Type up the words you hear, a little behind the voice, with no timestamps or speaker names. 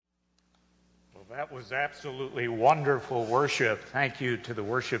That was absolutely wonderful worship. Thank you to the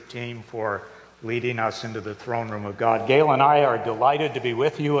worship team for leading us into the throne room of God. Gail and I are delighted to be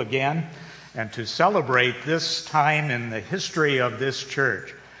with you again and to celebrate this time in the history of this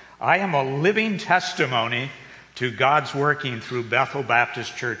church. I am a living testimony to God's working through Bethel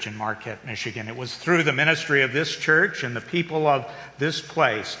Baptist Church in Marquette, Michigan. It was through the ministry of this church and the people of this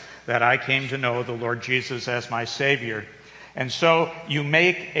place that I came to know the Lord Jesus as my Savior. And so you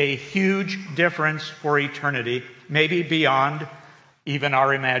make a huge difference for eternity, maybe beyond even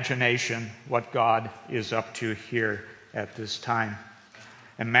our imagination, what God is up to here at this time.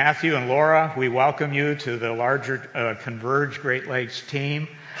 And Matthew and Laura, we welcome you to the larger Converge Great Lakes team.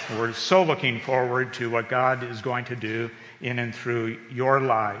 We're so looking forward to what God is going to do in and through your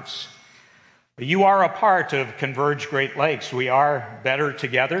lives. You are a part of Converge Great Lakes. We are better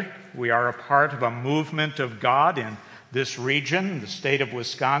together. We are a part of a movement of God in this region, the state of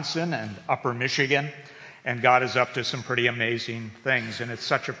Wisconsin and Upper Michigan, and God is up to some pretty amazing things, and it's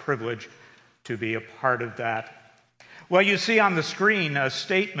such a privilege to be a part of that. Well, you see on the screen a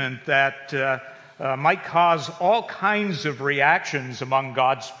statement that might cause all kinds of reactions among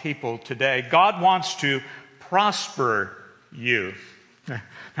God's people today. God wants to prosper you.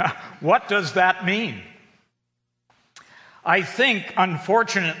 What does that mean? I think,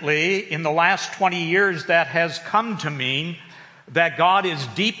 unfortunately, in the last 20 years, that has come to mean that God is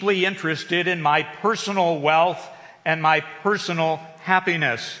deeply interested in my personal wealth and my personal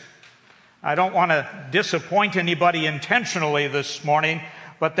happiness. I don't want to disappoint anybody intentionally this morning,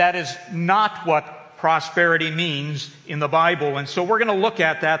 but that is not what prosperity means in the Bible. And so we're going to look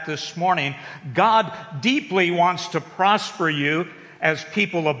at that this morning. God deeply wants to prosper you as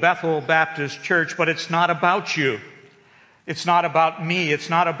people of Bethel Baptist Church, but it's not about you. It's not about me. It's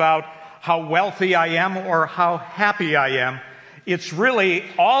not about how wealthy I am or how happy I am. It's really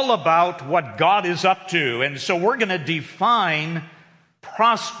all about what God is up to. And so we're going to define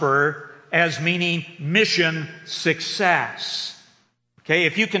prosper as meaning mission success. Okay,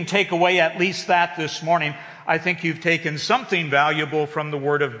 if you can take away at least that this morning, I think you've taken something valuable from the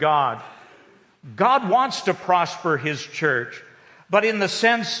Word of God. God wants to prosper His church, but in the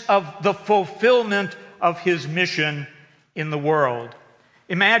sense of the fulfillment of His mission in the world.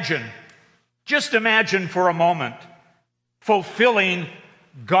 Just imagine for a moment, fulfilling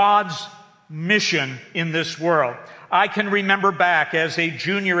God's mission in this world. I can remember back as a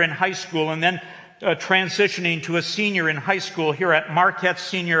junior in high school and then transitioning to a senior in high school here at Marquette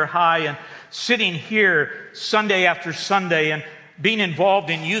Senior High and sitting here Sunday after Sunday and being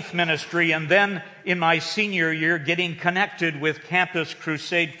involved in youth ministry, and then in my senior year getting connected with Campus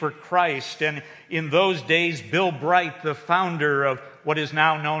Crusade for Christ. And in those days, Bill Bright, the founder of what is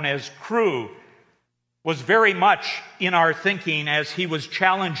now known as Cru, was very much in our thinking as he was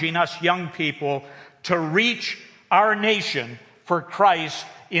challenging us young people to reach our nation for Christ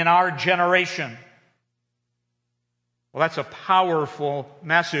in our generation. Well, that's a powerful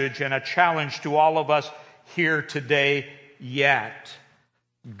message and a challenge to all of us here today yet.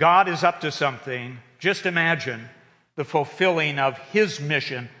 God is up to something. Just imagine the fulfilling of His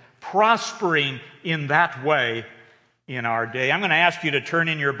mission, prospering in that way in our day. I'm going to ask you to turn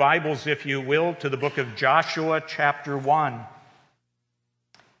in your Bibles, if you will, to the book of Joshua chapter 1.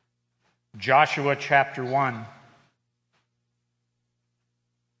 Joshua chapter 1.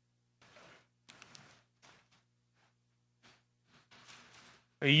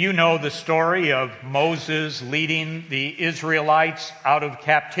 You know the story of Moses leading the Israelites out of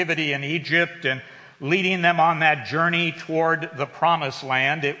captivity in Egypt and leading them on that journey toward the promised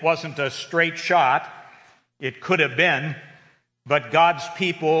land. It wasn't a straight shot. It could have been. But God's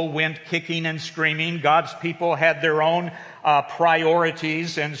people went kicking and screaming. God's people had their own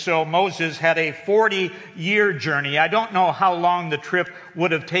priorities. And so Moses had a 40-year journey. I don't know how long the trip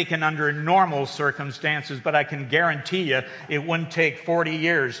would have taken under normal circumstances, but I can guarantee you it wouldn't take 40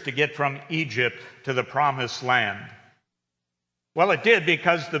 years to get from Egypt to the promised land. Well, it did,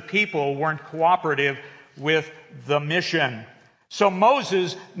 because the people weren't cooperative with the mission. So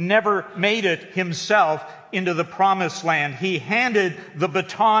Moses never made it himself into the promised land. He handed the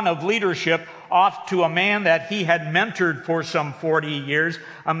baton of leadership off to a man that he had mentored for some 40 years,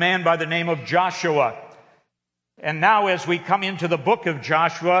 a man by the name of Joshua. And now as we come into the book of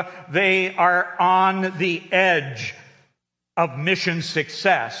Joshua, they are on the edge of mission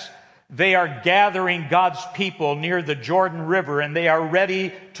success. They are gathering God's people near the Jordan River, and they are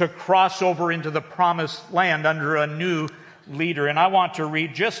ready to cross over into the promised land under a new leader. And I want to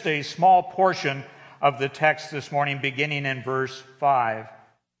read just a small portion of the text this morning, beginning in verse 5,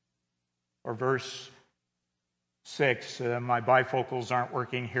 or verse 6. My bifocals aren't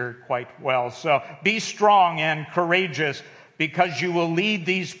working here quite well. So be strong and courageous, because you will lead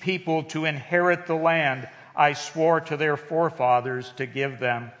these people to inherit the land I swore to their forefathers to give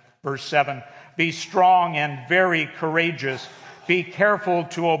them. Verse 7. Be strong and very courageous. Be careful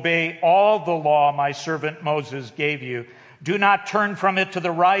to obey all the law my servant Moses gave you. Do not turn from it to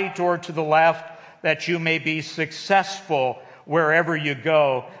the right or to the left, that you may be successful wherever you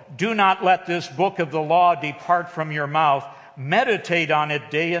go. Do not let this book of the law depart from your mouth. Meditate on it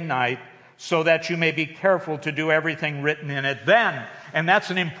day and night, so that you may be careful to do everything written in it. Then, and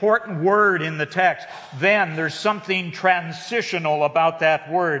that's an important word in the text, then, there's something transitional about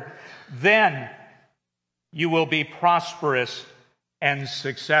that word. Then you will be prosperous and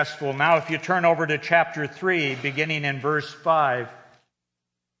successful. Now, if you turn over to chapter 3, beginning in verse 5,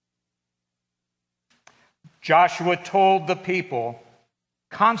 Joshua told the people,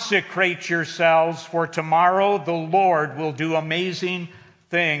 consecrate yourselves, for tomorrow the Lord will do amazing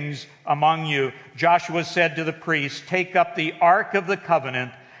things among you. Joshua said to the priests, take up the ark of the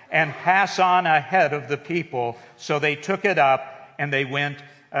covenant and pass on ahead of the people. So they took it up and they went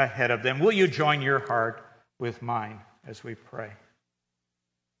ahead of them. Will you join your heart with mine as we pray?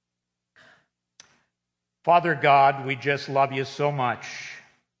 Father God, we just love you so much.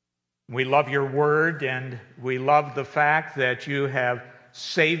 We love your word, and we love the fact that you have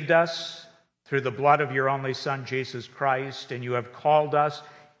saved us through the blood of your only Son, Jesus Christ, and you have called us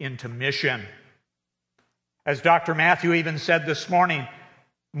into mission. As Dr. Matthew even said this morning,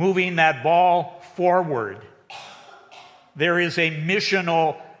 moving that ball forward. There is a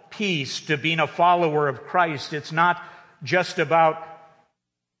missional piece to being a follower of Christ. It's not just about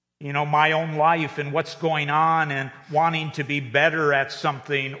my own life and what's going on and wanting to be better at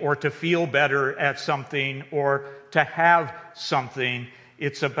something or to feel better at something or to have something.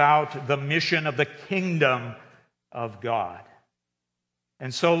 It's about the mission of the kingdom of God.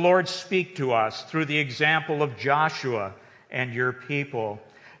 And so, Lord, speak to us through the example of Joshua and your people.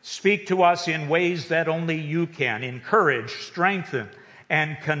 Speak to us in ways that only you can. Encourage, strengthen,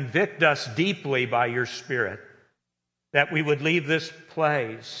 and convict us deeply by your Spirit, that we would leave this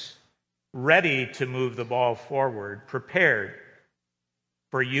place ready to move the ball forward, prepared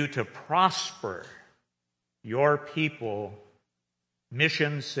for you to prosper your people.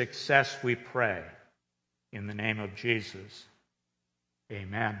 Mission success, we pray, in the name of Jesus.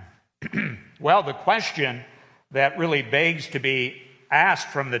 Amen. Well, the question that really begs to be asked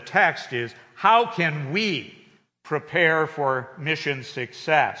from the text is, how can we prepare for mission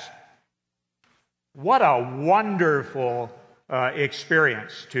success? What a wonderful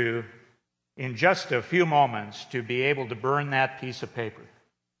experience to, in just a few moments, to be able to burn that piece of paper.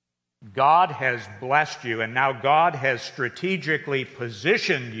 God has blessed you, and now God has strategically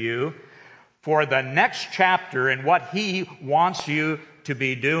positioned you for the next chapter and what He wants you to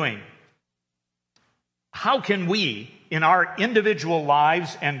be doing. How can we, in our individual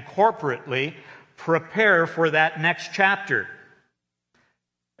lives and corporately, prepare for that next chapter?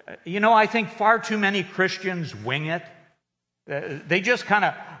 I think far too many Christians wing it. They just kind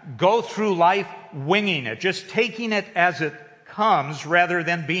of go through life winging it, just taking it as it comes rather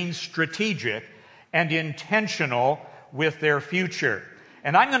than being strategic and intentional with their future.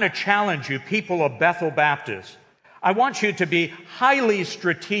 And I'm going to challenge you, people of Bethel Baptist. I want you to be highly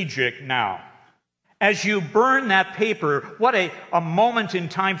strategic now. As you burn that paper, what a moment in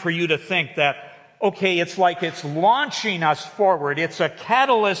time for you to think that, okay, it's like it's launching us forward. It's a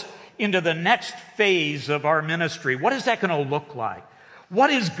catalyst into the next phase of our ministry. What is that going to look like? What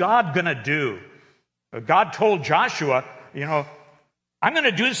is God going to do? God told Joshua, I'm going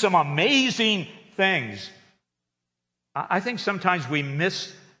to do some amazing things. I think sometimes we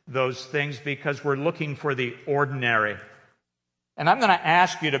miss those things because we're looking for the ordinary. And I'm going to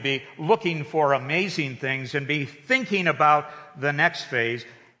ask you to be looking for amazing things and be thinking about the next phase.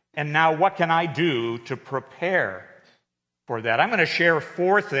 And now, what can I do to prepare for that? I'm going to share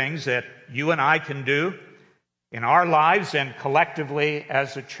 4 things that you and I can do in our lives and collectively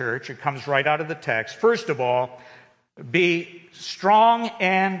as a church. It comes right out of the text. First of all, be strong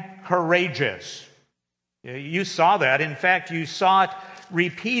and courageous. You saw that. In fact, you saw it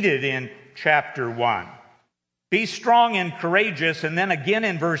repeated in chapter 1. Be strong and courageous. And then again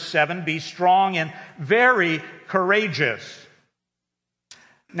in verse 7, be strong and very courageous.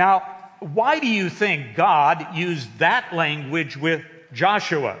 Now, why do you think God used that language with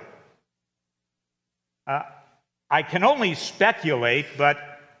Joshua? I can only speculate, but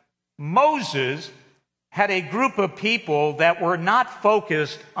Moses had a group of people that were not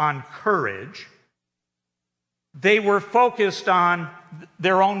focused on courage. They were focused on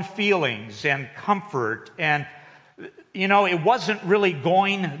their own feelings and comfort and it wasn't really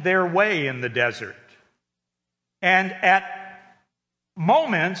going their way in the desert. And at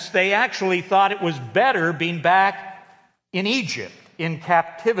moments, they actually thought it was better being back in Egypt, in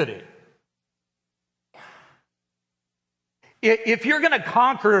captivity. If you're going to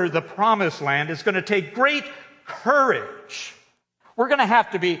conquer the promised land, it's going to take great courage. We're going to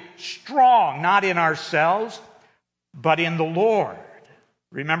have to be strong, not in ourselves, but in the Lord.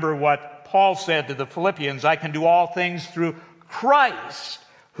 Remember what Paul said to the Philippians, I can do all things through Christ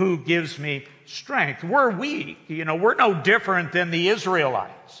who gives me strength. We're weak. We're no different than the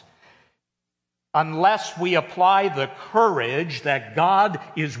Israelites. Unless we apply the courage that God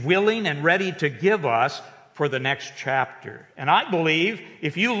is willing and ready to give us for the next chapter. And I believe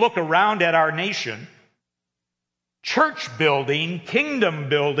if you look around at our nation, church building, kingdom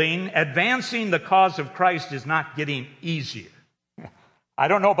building, advancing the cause of Christ is not getting easier. I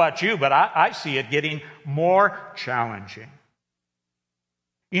don't know about you, but I see it getting more challenging.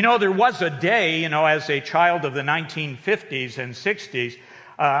 There was a day, as a child of the 1950s and 60s,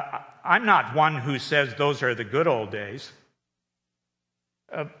 I'm not one who says those are the good old days.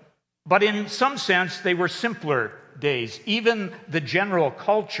 But in some sense, they were simpler days. Even the general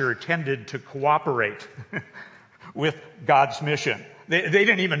culture tended to cooperate with God's mission. They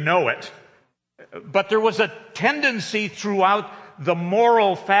didn't even know it. But there was a tendency throughout the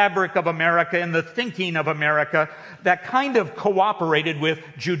moral fabric of America and the thinking of America that kind of cooperated with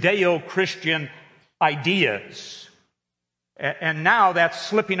Judeo-Christian ideas. And now that's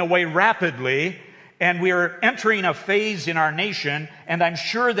slipping away rapidly, and we're entering a phase in our nation, and I'm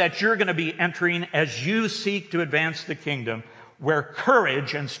sure that you're going to be entering as you seek to advance the kingdom, where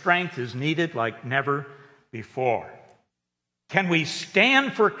courage and strength is needed like never before. Can we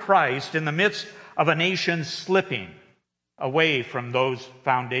stand for Christ in the midst of a nation slipping away from those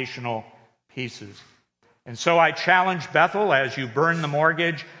foundational pieces? And so I challenge Bethel, as you burn the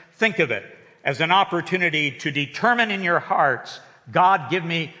mortgage, think of it as an opportunity to determine in your hearts, God, give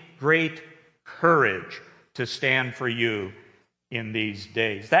me great courage to stand for you in these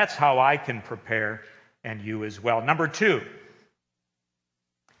days. That's how I can prepare, and you as well. Number 2,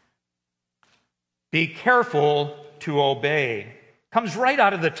 be careful to obey. Comes right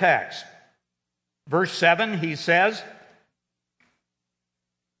out of the text. Verse 7, he says,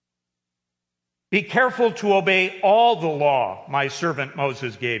 be careful to obey all the law my servant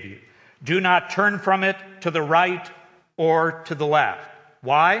Moses gave you. Do not turn from it to the right or to the left.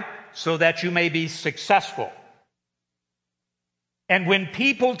 Why? So that you may be successful. And when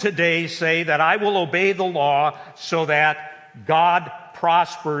people today say that I will obey the law so that God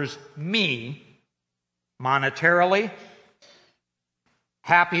prospers me monetarily,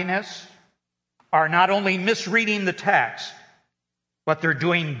 happiness, are not only misreading the text, but they're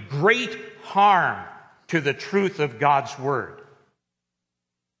doing great harm to the truth of God's word.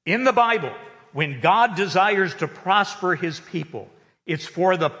 In the Bible, when God desires to prosper his people, it's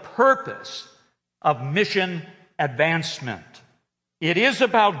for the purpose of mission advancement. It is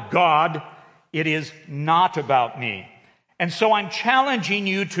about God. It is not about me. And so I'm challenging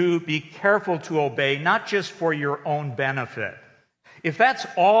you to be careful to obey, not just for your own benefit. If that's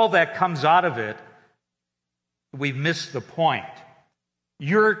all that comes out of it, we've missed the point.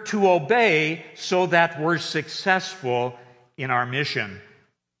 You're to obey so that we're successful in our mission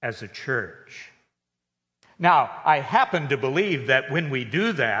as a church. Now, I happen to believe that when we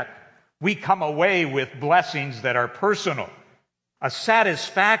do that, we come away with blessings that are personal, a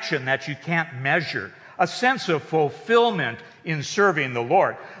satisfaction that you can't measure, a sense of fulfillment in serving the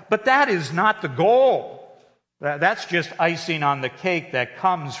Lord. But that is not the goal. That's just icing on the cake that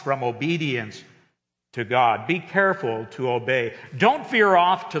comes from obedience to God. Be careful to obey. Don't veer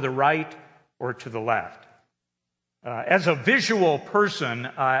off to the right or to the left. As a visual person,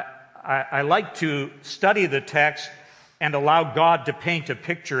 I like to study the text and allow God to paint a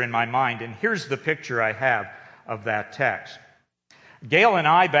picture in my mind. And here's the picture I have of that text. Gail and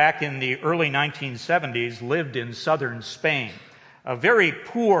I, back in the early 1970s, lived in southern Spain, a very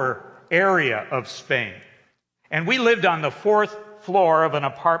poor area of Spain. And we lived on the 4th floor of an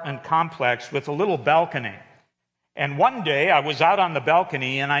apartment complex with a little balcony. And one day I was out on the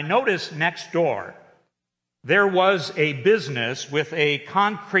balcony and I noticed next door there was a business with a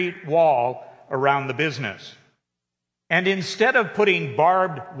concrete wall around the business. And instead of putting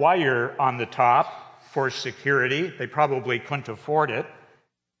barbed wire on the top for security, they probably couldn't afford it,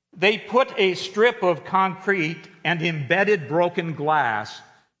 they put a strip of concrete and embedded broken glass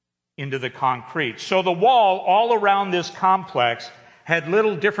into the concrete. So the wall all around this complex had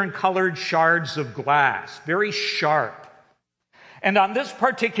little different colored shards of glass, very sharp. And on this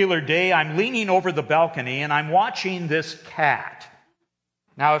particular day, I'm leaning over the balcony and I'm watching this cat.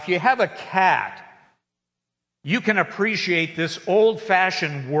 Now, if you have a cat, you can appreciate this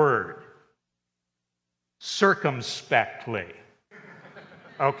old-fashioned word, circumspectly.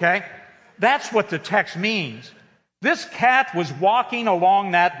 Okay? That's what the text means. This cat was walking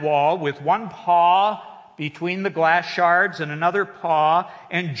along that wall with one paw between the glass shards and another paw,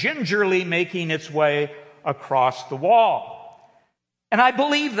 and gingerly making its way across the wall. And I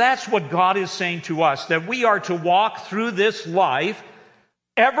believe that's what God is saying to us, that we are to walk through this life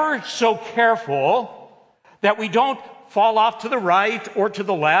ever so careful that we don't fall off to the right or to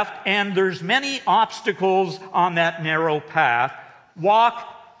the left, and there's many obstacles on that narrow path.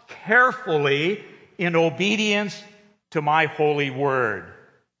 Walk carefully in obedience to my holy word.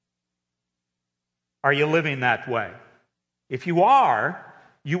 Are you living that way? If you are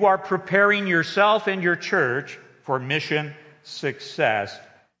preparing yourself and your church for mission success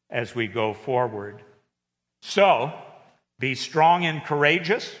as we go forward. So, be strong and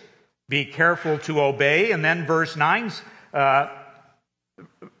courageous. Be careful to obey. And then verse 9, the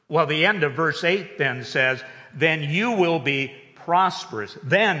end of verse 8 then says, then you will be prosperous.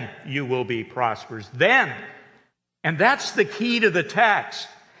 Then you will be prosperous. Then. And that's the key to the text.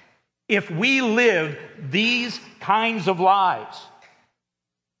 If we live these kinds of lives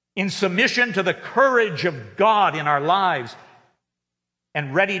in submission to the courage of God in our lives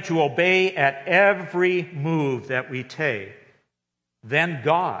and ready to obey at every move that we take, then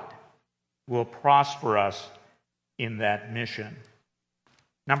God will prosper us in that mission.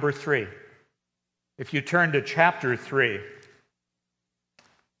 Number 3, if you turn to chapter 3,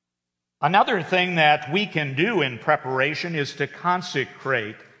 another thing that we can do in preparation is to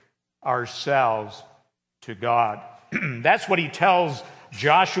consecrate ourselves to God. That's what he tells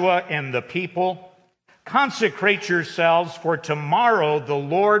Joshua and the people. Consecrate yourselves, for tomorrow the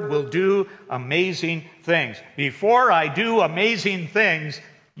Lord will do amazing things. Before I do amazing things,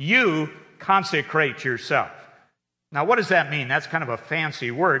 you consecrate yourself. Now, what does that mean? That's kind of a fancy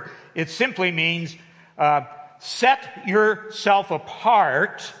word. It simply means set yourself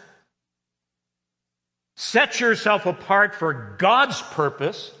apart. Set yourself apart for God's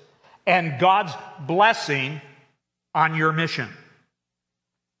purpose and God's blessing on your mission.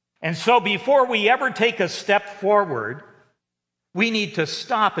 And so before we ever take a step forward, we need to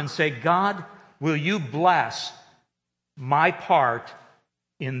stop and say, God, will you bless my part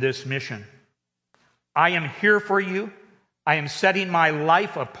in this mission? I am here for you. I am setting my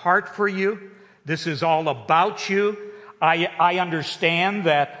life apart for you. This is all about you. I understand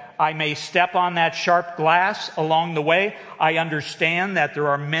that I may step on that sharp glass along the way. I understand that there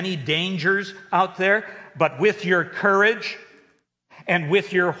are many dangers out there, but with your courage and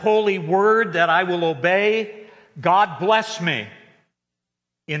with your holy word that I will obey, God bless me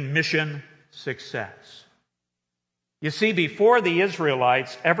in mission success. You see, before the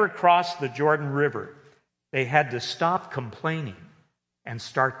Israelites ever crossed the Jordan River, they had to stop complaining and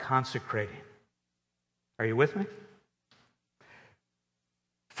start consecrating. Are you with me?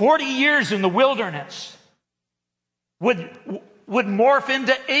 40 years in the wilderness would morph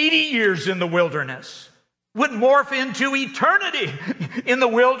into 80 years in the wilderness, would morph into eternity in the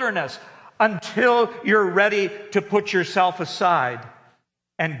wilderness, until you're ready to put yourself aside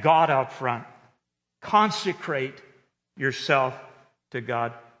and God out front. Consecrate yourself to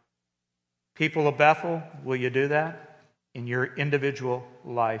God. People of Bethel, will you do that in your individual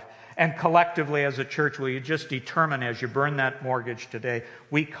life? And collectively as a church, will you just determine as you burn that mortgage today,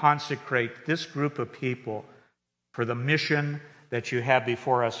 we consecrate this group of people for the mission that you have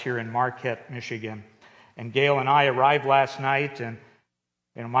before us here in Marquette, Michigan. And Gail and I arrived last night, and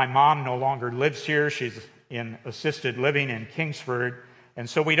my mom no longer lives here. She's in assisted living in Kingsford. And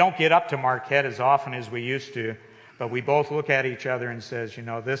so we don't get up to Marquette as often as we used to, but we both look at each other and says,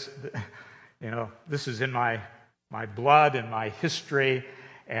 this is in my blood and my history.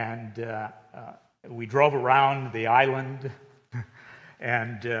 And we drove around the island,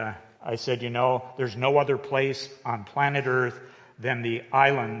 and I said, there's no other place on planet Earth than the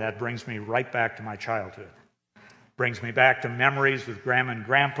island that brings me right back to my childhood. Brings me back to memories with Grandma and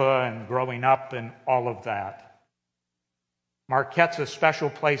Grandpa and growing up and all of that. Marquette's a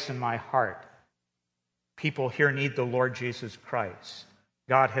special place in my heart. People here need the Lord Jesus Christ.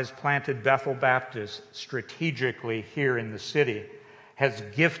 God has planted Bethel Baptist strategically here in the city, has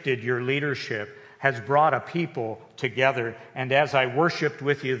gifted your leadership, has brought a people together. And as I worshiped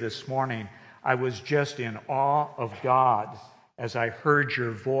with you this morning, I was just in awe of God as I heard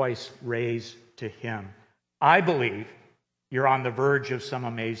your voice raised to Him. I believe you're on the verge of some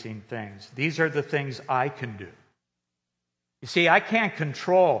amazing things. These are the things I can do You see, I can't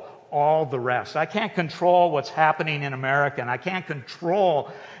control all the rest. I can't control what's happening in America, and I can't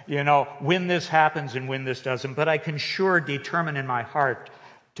control, when this happens and when this doesn't, but I can sure determine in my heart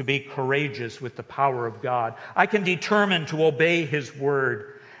to be courageous with the power of God. I can determine to obey His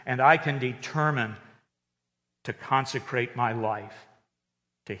word, and I can determine to consecrate my life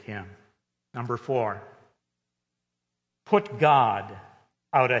to Him. Number 4, put God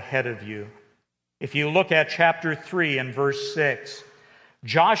out ahead of you. If you look at chapter 3 and verse 6,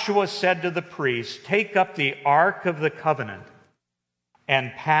 Joshua said to the priests, "Take up the Ark of the Covenant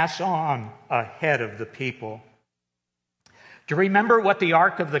and pass on ahead of the people." Do you remember what the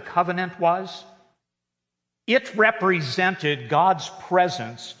Ark of the Covenant was? It represented God's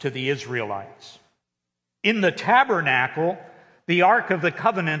presence to the Israelites. In the tabernacle, the Ark of the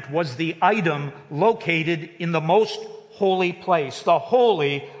Covenant was the item located in the most holy place, the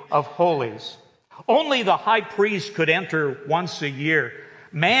Holy of Holies. Only the high priest could enter once a year.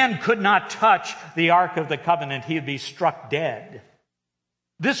 Man could not touch the Ark of the Covenant. He would be struck dead.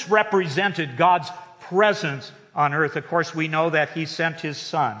 This represented God's presence on earth. Of course, we know that He sent His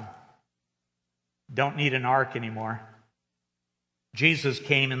Son. Don't need an ark anymore. Jesus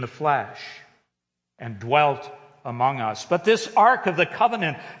came in the flesh and dwelt among us. But this Ark of the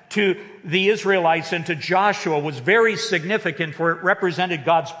Covenant to the Israelites and to Joshua was very significant, for it represented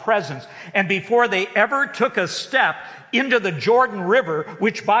God's presence. And before they ever took a step into the Jordan River,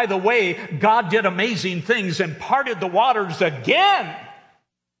 which, by the way, God did amazing things and parted the waters again.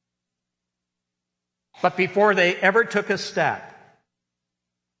 But before they ever took a step,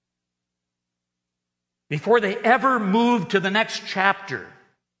 before they ever moved to the next chapter,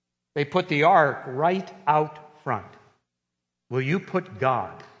 they put the ark right out front. Will you put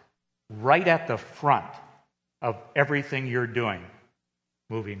God right at the front of everything you're doing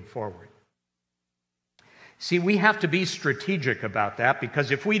moving forward? See, we have to be strategic about that,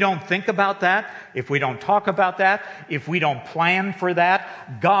 because if we don't think about that, if we don't talk about that, if we don't plan for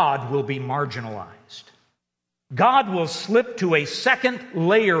that, God will be marginalized. God will slip to a second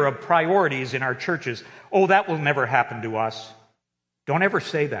layer of priorities in our churches. Oh, that will never happen to us. Don't ever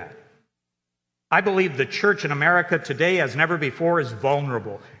say that. I believe the church in America today, as never before, is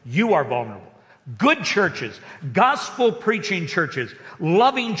vulnerable. You are vulnerable. Good churches, gospel-preaching churches,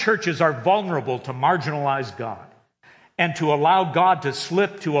 loving churches are vulnerable to marginalize God and to allow God to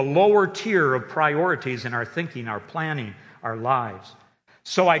slip to a lower tier of priorities in our thinking, our planning, our lives.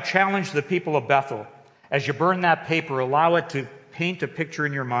 So I challenge the people of Bethel, as you burn that paper, allow it to paint a picture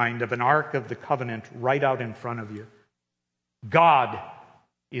in your mind of an Ark of the Covenant right out in front of you. God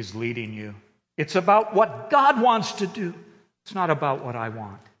is leading you. It's about what God wants to do. It's not about what I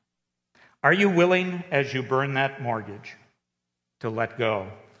want. Are you willing, as you burn that mortgage, to let go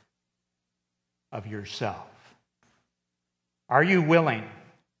of yourself? Are you willing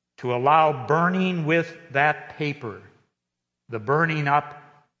to allow burning with that paper, the burning up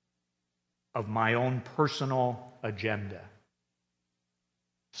of my own personal agenda,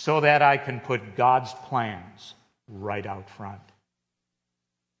 so that I can put God's plans right out front?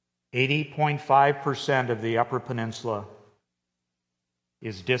 80.5% of the Upper Peninsula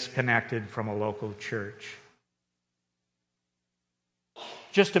is disconnected from a local church.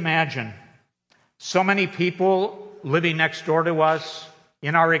 Just imagine so many people living next door to us,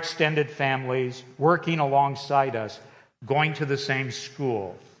 in our extended families, working alongside us, going to the same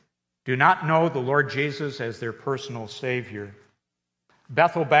school, do not know the Lord Jesus as their personal Savior.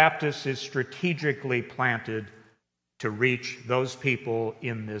 Bethel Baptist is strategically planted to reach those people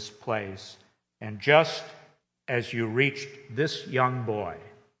in this place. And just as you reached this young boy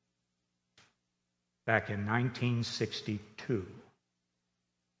back in 1962,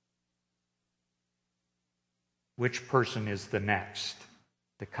 which person is the next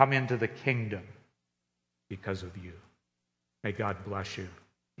to come into the kingdom because of you? May God bless you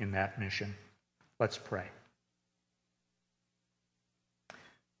in that mission. Let's pray.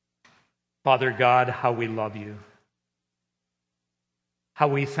 Father God, how we love you. How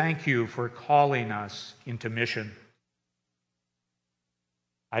we thank you for calling us into mission.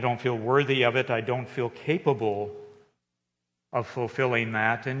 I don't feel worthy of it. I don't feel capable of fulfilling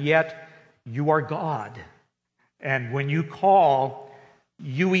that. And yet, you are God. And when you call,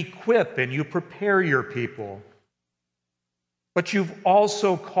 you equip and you prepare your people. But you've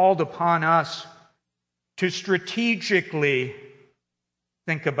also called upon us to strategically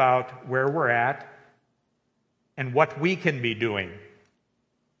think about where we're at and what we can be doing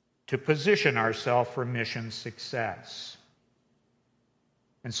to position ourselves for mission success.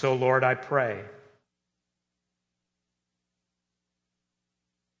 And so, Lord, I pray,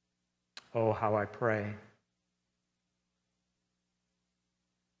 oh, how I pray,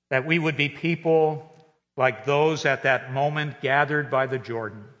 that we would be people like those at that moment gathered by the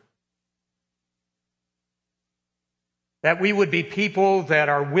Jordan. That we would be people that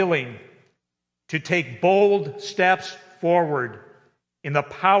are willing to take bold steps forward in the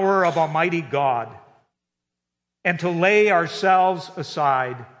power of Almighty God, and to lay ourselves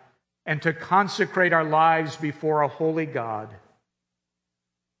aside and to consecrate our lives before a holy God,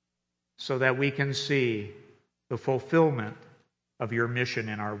 so that we can see the fulfillment of your mission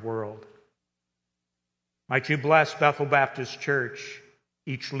in our world. Might you bless Bethel Baptist Church,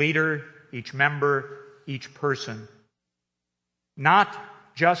 each leader, each member, each person, not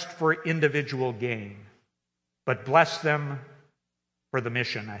just for individual gain, but bless them for the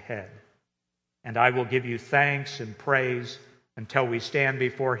mission ahead. And I will give you thanks and praise until we stand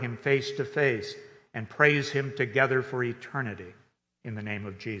before him face to face and praise him together for eternity. In the name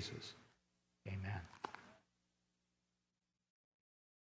of Jesus, amen.